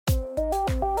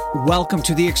Welcome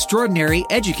to the Extraordinary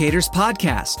Educators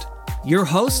Podcast. Your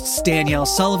hosts, Danielle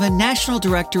Sullivan, National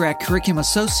Director at Curriculum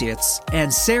Associates,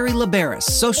 and Sari Liberis,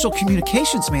 Social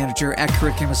Communications Manager at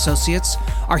Curriculum Associates,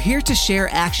 are here to share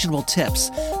actionable tips,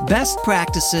 best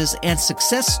practices, and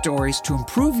success stories to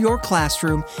improve your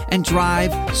classroom and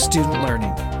drive student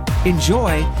learning.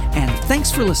 Enjoy, and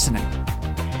thanks for listening.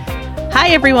 Hi,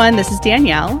 everyone. This is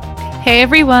Danielle. Hey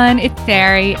everyone, it's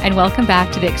Sari, and welcome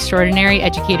back to the Extraordinary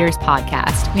Educators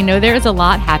Podcast. We know there is a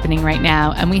lot happening right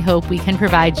now, and we hope we can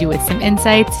provide you with some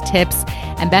insights, tips,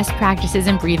 and best practices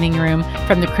in breathing room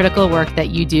from the critical work that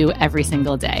you do every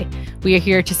single day. We are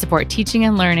here to support teaching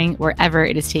and learning wherever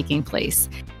it is taking place.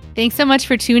 Thanks so much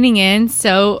for tuning in.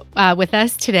 So with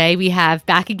us today, we have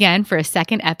back again for a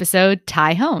second episode,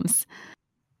 Ty Holmes.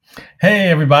 Hey,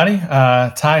 everybody.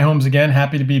 Ty Holmes again.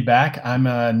 Happy to be back. I'm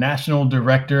a National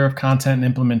Director of Content and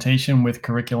Implementation with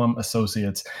Curriculum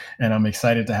Associates, and I'm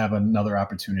excited to have another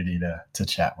opportunity to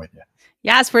chat with you.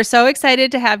 Yes, we're so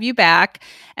excited to have you back.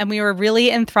 And we were really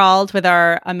enthralled with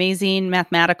our amazing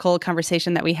mathematical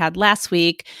conversation that we had last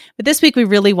week. But this week, we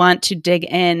really want to dig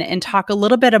in and talk a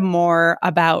little bit more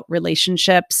about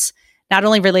relationships, not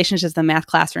only relationships in the math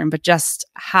classroom, but just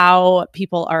how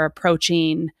people are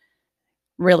approaching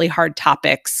really hard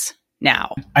topics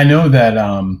now. I know that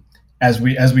as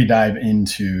we dive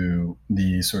into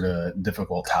the sort of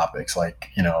difficult topics,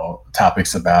 like,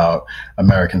 topics about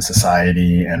American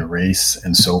society and race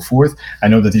and so forth, I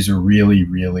know that these are really,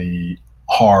 really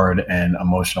hard and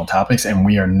emotional topics, and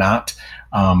we are not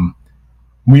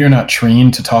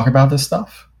trained to talk about this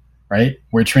stuff. Right?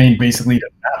 We're trained basically to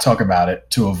not talk about it,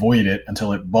 to avoid it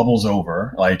until it bubbles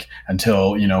over,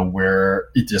 until, we're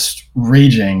just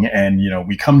raging and,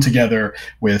 we come together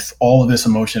with all of this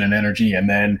emotion and energy, and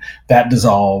then that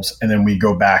dissolves, and then we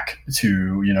go back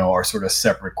to, our sort of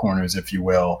separate corners, if you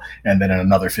will. And then in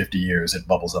another 50 years, it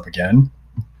bubbles up again.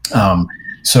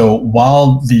 So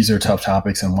while these are tough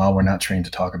topics and while we're not trained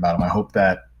to talk about them, I hope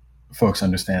that folks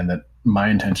understand that my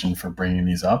intention for bringing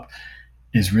these up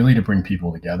is really to bring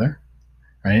people together,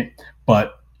 right?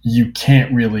 But you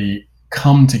can't really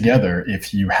come together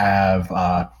if you have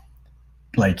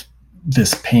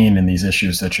this pain and these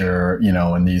issues that you're,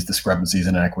 and these discrepancies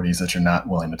and inequities that you're not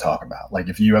willing to talk about. Like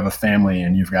if you have a family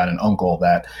and you've got an uncle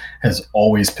that has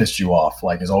always pissed you off,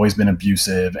 has always been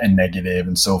abusive and negative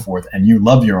and so forth, and you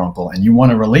love your uncle and you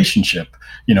want a relationship,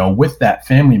 with that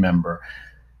family member,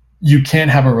 you can't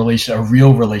have a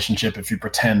real relationship if you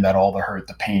pretend that all the hurt,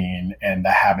 the pain, and the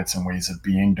habits and ways of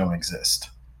being don't exist.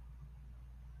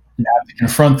 You have to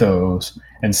confront those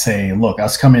and say, look,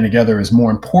 us coming together is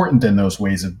more important than those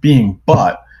ways of being,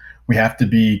 but we have to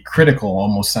be critical,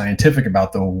 almost scientific,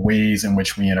 about the ways in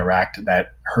which we interact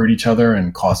that hurt each other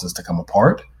and cause us to come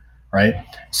apart, right?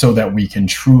 So that we can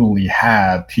truly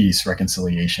have peace,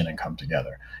 reconciliation, and come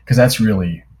together. Because that's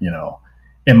really,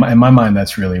 in my mind,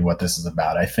 that's really what this is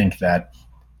about. I think that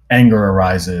anger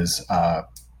arises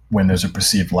when there's a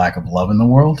perceived lack of love in the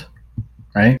world,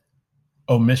 right?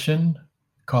 Omission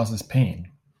causes pain.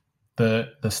 The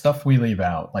stuff we leave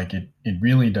out, it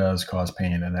really does cause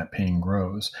pain, and that pain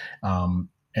grows.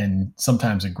 And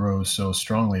sometimes it grows so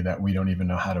strongly that we don't even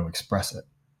know how to express it,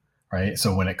 right?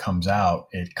 So when it comes out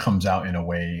in a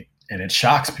way, and it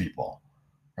shocks people,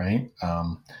 right?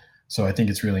 So I think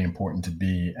it's really important to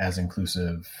be as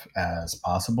inclusive as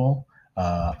possible,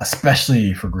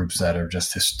 especially for groups that are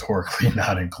just historically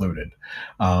not included,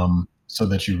 so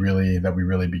that we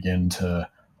really begin to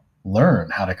learn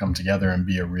how to come together and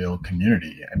be a real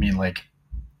community. I mean,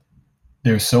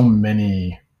 there's so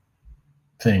many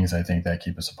things I think that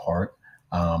keep us apart,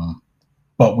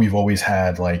 but we've always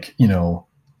had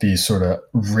these sort of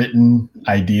written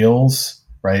ideals,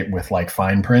 right, with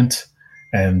fine print.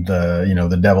 And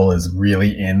the devil is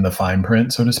really in the fine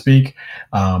print, so to speak.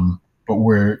 But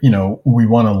we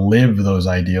want to live those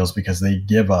ideals because they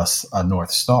give us a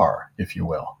North Star, if you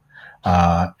will.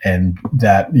 And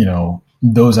that,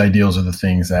 those ideals are the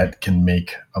things that can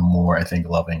make a more, I think,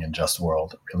 loving and just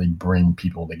world, really bring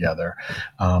people together.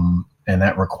 And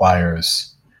that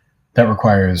requires, coming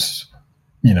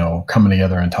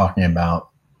together and talking about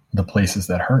the places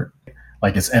that hurt.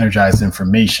 It's energized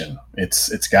information,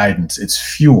 it's guidance, it's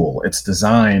fuel, it's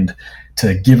designed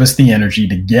to give us the energy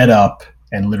to get up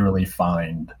and literally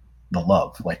find the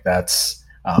love. That's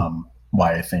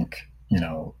why I think,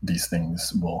 these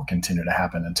things will continue to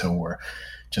happen until we're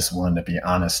just willing to be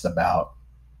honest about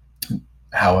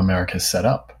how America is set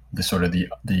up, the sort of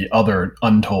the other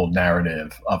untold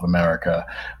narrative of America,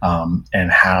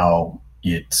 and how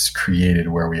it's created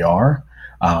where we are.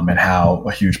 And how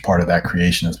a huge part of that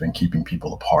creation has been keeping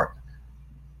people apart.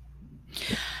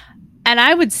 And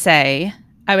I would say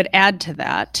I would add to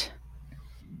that,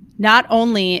 not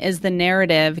only is the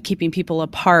narrative keeping people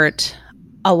apart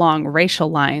along racial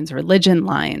lines, religion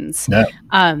lines,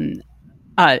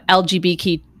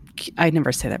 LGBTQ, I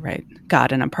never say that right.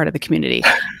 God, and I'm part of the community.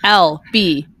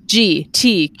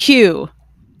 LGBTQ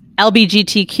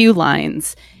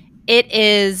lines. It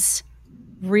is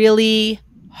really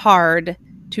hard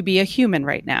to be a human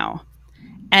right now.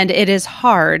 And it is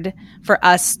hard for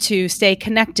us to stay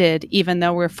connected, even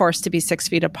though we're forced to be 6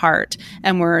 feet apart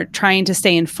and we're trying to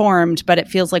stay informed, but it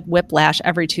feels like whiplash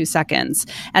every 2 seconds.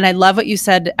 And I love what you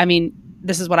said. I mean,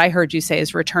 this is what I heard you say,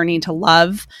 is returning to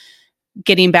love,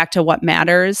 getting back to what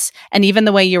matters. And even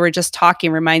the way you were just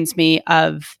talking reminds me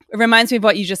of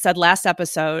what you just said last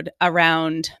episode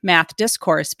around math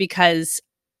discourse, because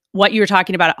what you were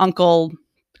talking about, Uncle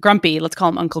Grumpy, let's call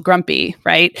him Uncle Grumpy,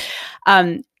 right?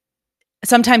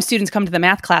 Sometimes students come to the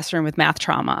math classroom with math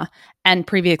trauma and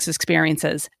previous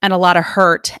experiences and a lot of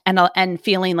hurt and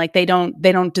feeling like they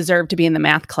don't deserve to be in the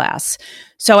math class.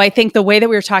 So I think the way that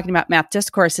we were talking about math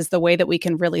discourse is the way that we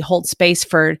can really hold space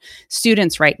for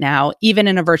students right now, even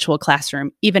in a virtual classroom,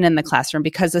 even in the classroom,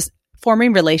 because this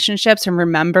forming relationships and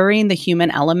remembering the human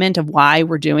element of why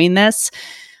we're doing this.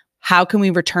 How can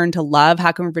we return to love?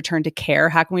 How can we return to care?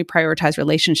 How can we prioritize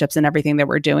relationships in everything that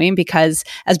we're doing? Because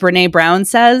as Brene Brown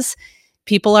says,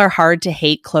 people are hard to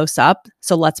hate close up,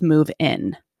 so let's move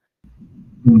in.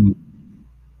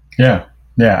 Yeah.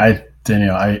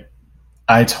 Danielle,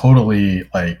 I totally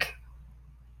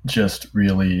just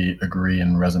really agree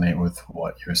and resonate with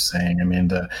what you're saying. I mean,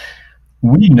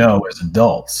 we know as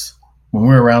adults when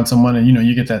we're around someone and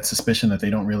you get that suspicion that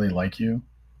they don't really like you.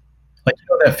 Like,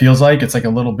 what that feels like? It's like a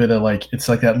little bit of it's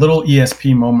like that little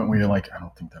ESP moment where you're like, I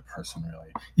don't think that person really,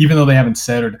 even though they haven't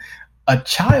said it. A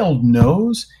child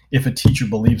knows if a teacher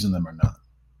believes in them or not.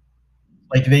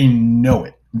 Like, they know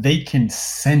it. They can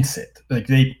sense it. Like,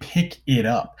 they pick it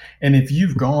up. And if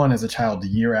you've gone as a child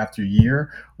year after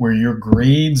year where your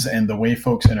grades and the way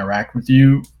folks interact with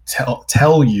you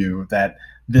tell you that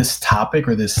this topic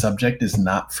or this subject is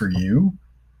not for you,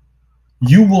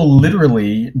 you will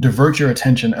literally divert your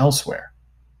attention elsewhere.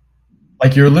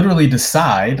 Like, you'll literally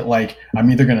decide, like,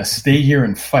 I'm either going to stay here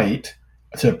and fight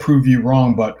to prove you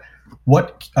wrong, but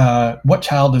what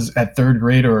child is at third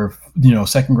grade or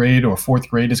second grade or fourth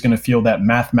grade is going to feel that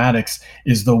mathematics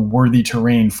is the worthy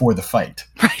terrain for the fight?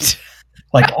 Right.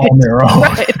 Like, right. On their own.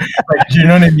 Right. Like, do you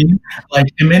know what I mean? Like,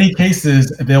 in many cases,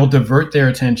 they'll divert their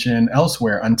attention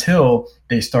elsewhere until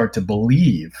they start to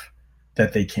believe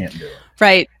that they can't do it.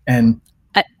 Right. And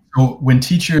so when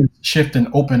teachers shift and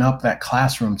open up that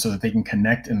classroom so that they can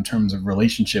connect in terms of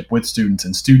relationship with students,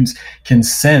 and students can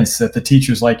sense that the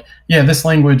teacher's like, yeah, this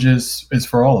language is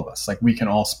for all of us. Like, we can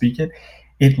all speak it.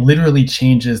 It literally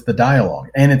changes the dialogue.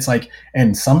 And it's like,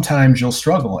 and sometimes you'll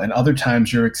struggle and other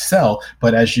times you'll excel.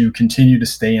 But as you continue to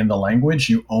stay in the language,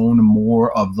 you own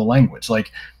more of the language.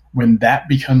 Like, when that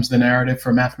becomes the narrative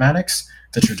for mathematics,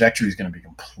 the trajectory is going to be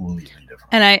completely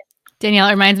different. And Danielle,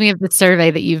 it reminds me of the survey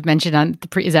that you've mentioned on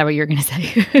is that what you're going to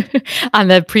say? On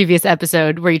the previous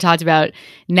episode where you talked about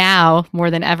now more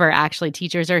than ever, actually,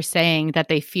 teachers are saying that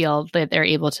they feel that they're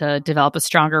able to develop a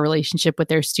stronger relationship with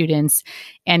their students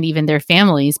and even their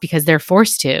families because they're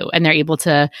forced to, and they're able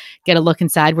to get a look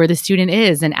inside where the student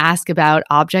is and ask about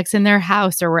objects in their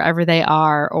house or wherever they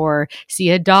are, or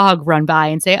see a dog run by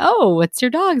and say, oh, what's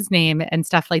your dog's name? And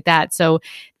stuff like that. So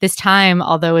this time,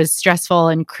 although as stressful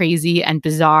and crazy and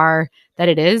bizarre that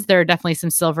it is, there are definitely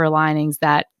some silver linings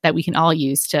that we can all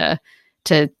use to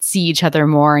see each other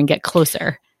more and get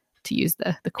closer, to use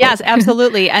the quote. Yes,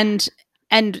 absolutely. And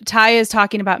Ty is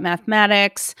talking about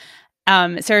mathematics.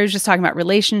 Sarah was just talking about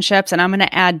relationships, and I'm going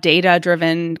to add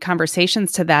data-driven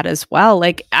conversations to that as well.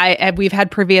 Like, we've had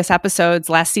previous episodes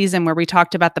last season where we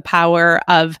talked about the power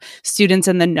of students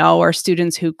in the know or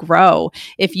students who grow.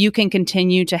 If you can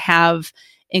continue to have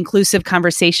inclusive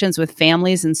conversations with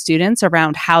families and students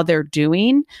around how they're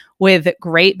doing with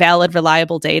great, valid,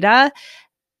 reliable data,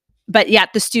 but yet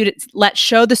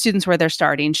show the students where they're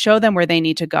starting, show them where they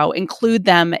need to go, include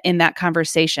them in that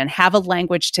conversation, have a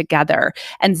language together,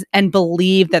 and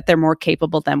believe that they're more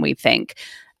capable than we think.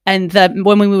 And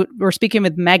when we were speaking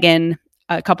with Megan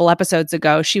a couple episodes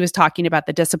ago, she was talking about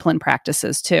the discipline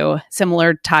practices too,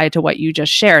 similar tied to what you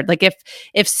just shared. Like, if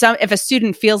a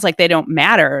student feels like they don't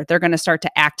matter, they're going to start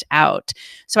to act out.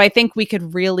 So I think we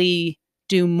could really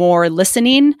do more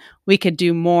listening. We could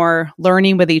do more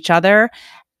learning with each other.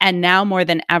 And now more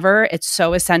than ever, it's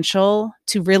so essential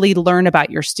to really learn about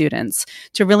your students,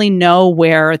 to really know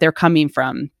where they're coming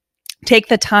from, take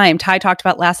the time. Ty talked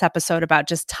about last episode about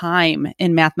just time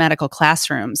in mathematical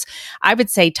classrooms. I would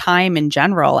say time in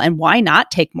general, and why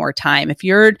not take more time? If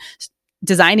you're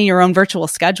designing your own virtual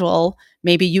schedule,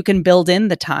 maybe you can build in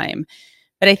the time.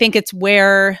 But I think it's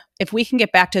where, if we can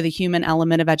get back to the human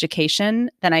element of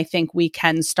education, then I think we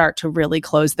can start to really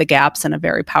close the gaps in a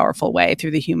very powerful way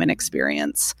through the human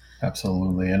experience.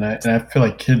 Absolutely. And I feel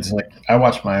like kids, like I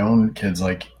watch my own kids,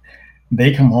 like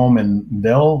they come home and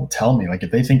they'll tell me, like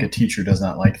if they think a teacher does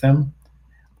not like them,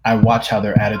 I watch how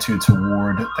their attitude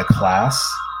toward the class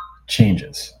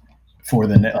changes for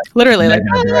the literally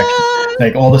direction.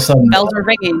 Like all of a sudden bells are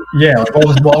ringing. Yeah,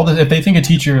 like if they think a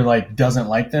teacher like doesn't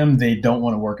like them, they don't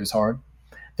want to work as hard.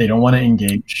 They don't want to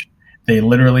engage. They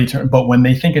literally turn. But when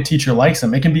they think a teacher likes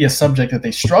them, it can be a subject that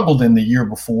they struggled in the year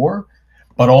before,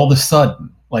 but all of a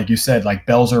sudden, like you said, like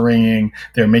bells are ringing,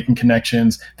 they're making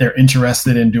connections, they're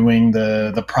interested in doing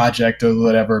the project or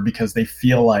whatever because they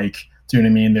feel like, do you know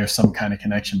what I mean? There's some kind of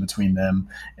connection between them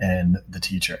and the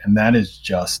teacher. And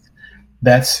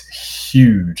that's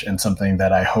huge, and something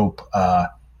that I hope,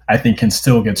 I think can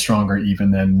still get stronger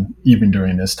even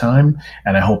during this time.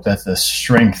 And I hope that the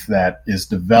strength that is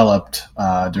developed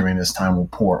during this time will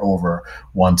pour over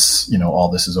once, all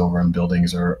this is over and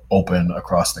buildings are open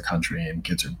across the country and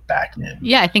kids are back in.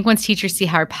 Yeah, I think once teachers see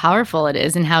how powerful it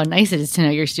is and how nice it is to know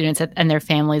your students and their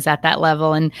families at that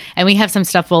level. And we have some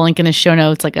stuff we'll link in the show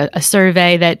notes, like a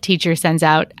survey that teacher sends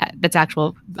out that's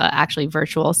actually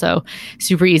virtual. So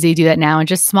super easy to do that now, and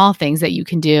just small things that you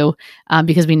can do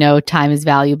because we know time is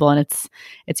valuable. And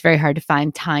it's very hard to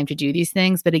find time to do these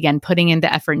things. But again, putting in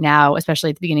the effort now,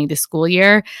 especially at the beginning of the school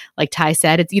year, like Ty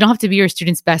said, you don't have to be your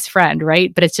student's best friend,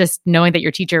 right? But it's just knowing that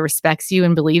your teacher respects you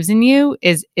and believes in you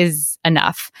is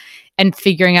enough. And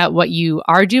figuring out what you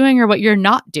are doing or what you're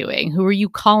not doing. Who are you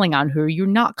calling on? Who are you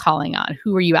not calling on?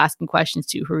 Who are you asking questions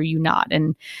to? Who are you not?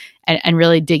 And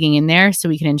really digging in there so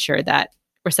we can ensure that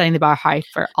we're setting the bar high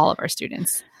for all of our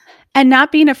students. And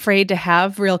not being afraid to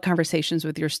have real conversations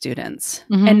with your students,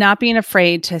 and not being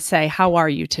afraid to say, how are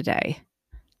you today?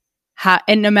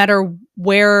 And no matter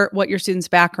what your students'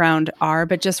 background are,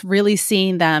 but just really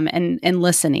seeing them and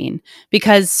listening,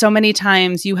 because so many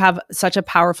times you have such a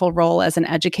powerful role as an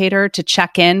educator to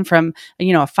check in from, a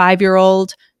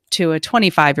 5-year-old to a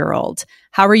 25-year-old.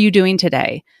 How are you doing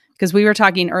today? Because we were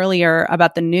talking earlier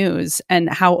about the news and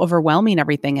how overwhelming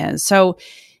everything is. So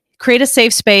create a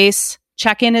safe space.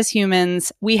 Check in as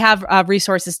humans. We have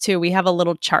resources too. We have a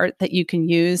little chart that you can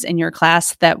use in your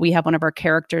class that we have one of our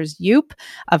characters, Yoop,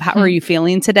 of how are you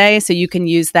feeling today? So you can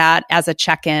use that as a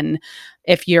check-in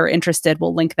if you're interested.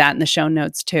 We'll link that in the show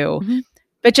notes too.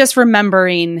 But just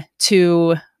remembering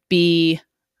to be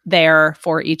there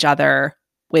for each other,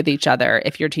 with each other.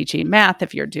 If you're teaching math,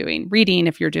 if you're doing reading,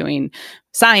 if you're doing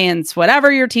science,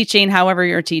 whatever you're teaching, however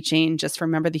you're teaching, just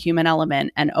remember the human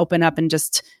element and open up and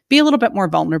just be a little bit more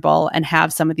vulnerable and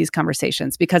have some of these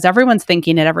conversations, because everyone's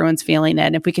thinking it, everyone's feeling it.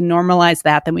 And if we can normalize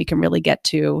that, then we can really get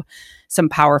to some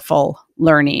powerful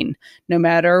learning, no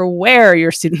matter where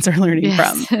your students are learning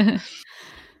from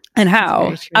and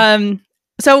how.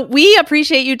 So we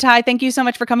appreciate you, Ty. Thank you so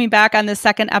much for coming back on this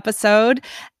second episode.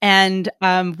 And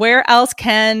where else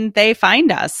can they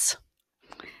find us?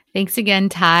 Thanks again,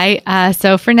 Ty.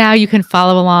 So for now, you can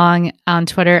follow along on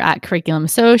Twitter at Curriculum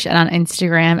Assoc and on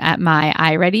Instagram at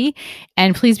MyIReady.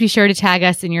 And please be sure to tag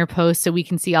us in your posts so we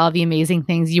can see all the amazing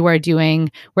things you are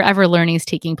doing wherever learning is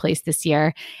taking place this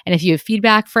year. And if you have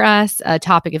feedback for us, a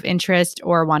topic of interest,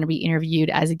 or want to be interviewed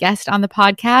as a guest on the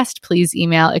podcast, please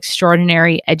email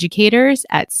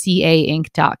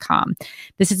extraordinaryeducators@cainc.com.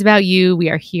 This is about you. We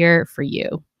are here for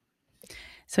you.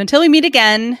 So until we meet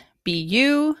again, be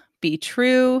you. Be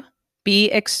true,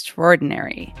 be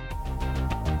extraordinary.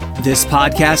 This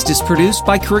podcast is produced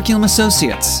by Curriculum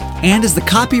Associates and is the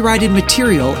copyrighted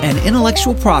material and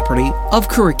intellectual property of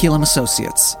Curriculum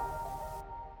Associates.